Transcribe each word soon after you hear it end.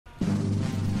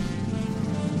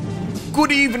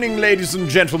Good evening, ladies and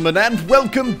gentlemen, and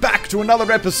welcome back to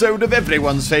another episode of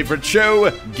everyone's favorite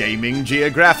show, Gaming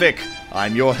Geographic.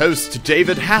 I'm your host,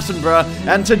 David Hattenborough,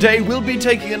 and today we'll be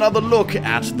taking another look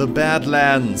at the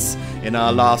Badlands. In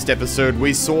our last episode,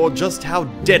 we saw just how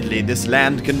deadly this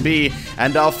land can be,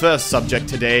 and our first subject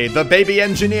today, the baby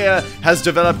engineer, has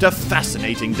developed a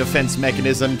fascinating defense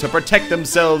mechanism to protect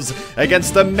themselves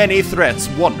against the many threats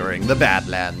wandering the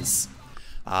Badlands.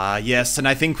 Ah, yes, and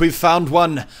I think we've found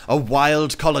one, a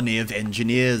wild colony of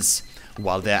engineers.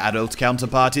 While their adult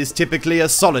counterpart is typically a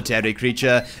solitary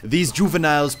creature, these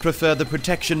juveniles prefer the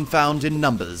protection found in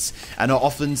numbers, and are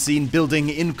often seen building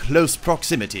in close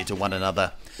proximity to one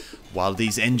another. While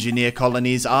these engineer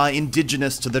colonies are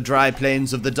indigenous to the dry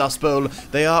plains of the Dust Bowl,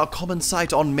 they are a common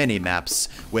sight on many maps,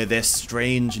 where their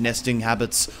strange nesting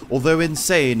habits, although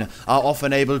insane, are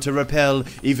often able to repel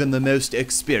even the most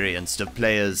experienced of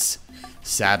players.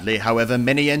 Sadly, however,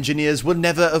 many engineers will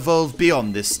never evolve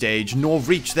beyond this stage, nor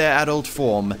reach their adult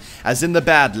form, as in the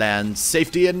Badlands,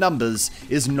 safety in numbers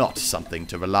is not something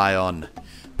to rely on.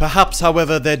 Perhaps,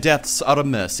 however, their deaths are a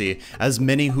mercy, as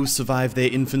many who survive their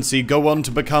infancy go on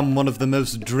to become one of the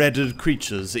most dreaded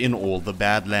creatures in all the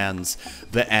Badlands,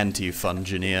 the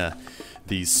Anti-Fungineer.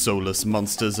 These soulless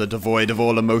monsters are devoid of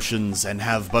all emotions and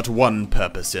have but one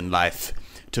purpose in life: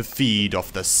 to feed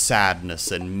off the sadness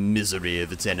and misery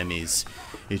of its enemies.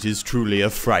 It is truly a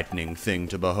frightening thing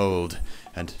to behold.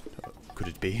 And could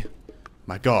it be?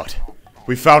 My God,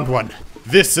 we found one.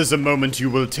 This is a moment you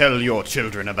will tell your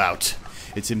children about.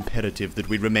 It's imperative that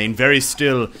we remain very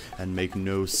still and make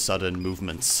no sudden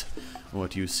movements.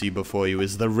 What you see before you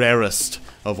is the rarest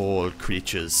of all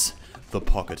creatures, the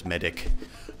pocket medic.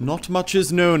 Not much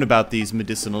is known about these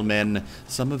medicinal men.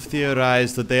 Some have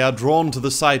theorized that they are drawn to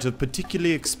the sight of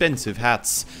particularly expensive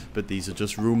hats, but these are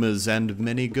just rumors, and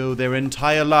many go their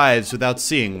entire lives without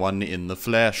seeing one in the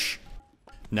flesh.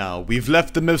 Now, we've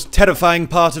left the most terrifying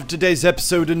part of today's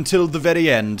episode until the very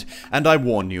end, and I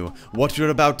warn you, what you're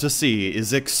about to see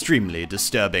is extremely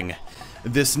disturbing.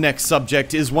 This next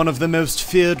subject is one of the most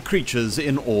feared creatures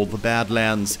in all the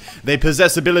Badlands. They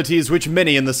possess abilities which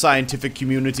many in the scientific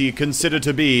community consider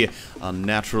to be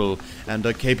unnatural, and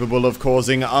are capable of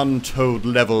causing untold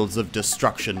levels of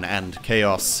destruction and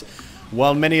chaos.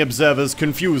 While many observers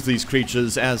confuse these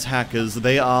creatures as hackers,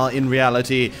 they are, in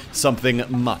reality, something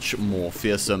much more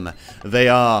fearsome. They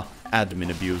are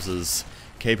admin abusers,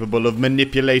 capable of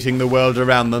manipulating the world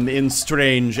around them in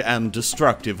strange and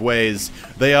destructive ways.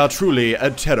 They are truly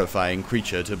a terrifying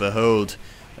creature to behold.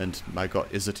 And, my God,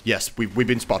 is it? Yes, we've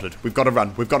been spotted. We've got to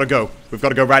run. We've got to go. We've got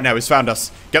to go right now. He's found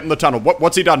us. Get in the tunnel.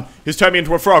 What's he done? He's turned me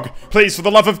into a frog. Please, for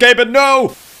the love of Gaben,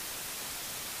 no!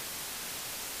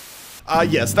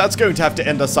 Yes, that's going to have to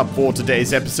end us up for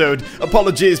today's episode.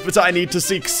 Apologies, but I need to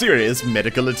seek serious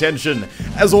medical attention.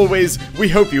 As always, we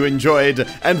hope you enjoyed,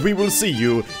 and we will see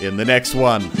you in the next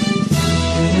one.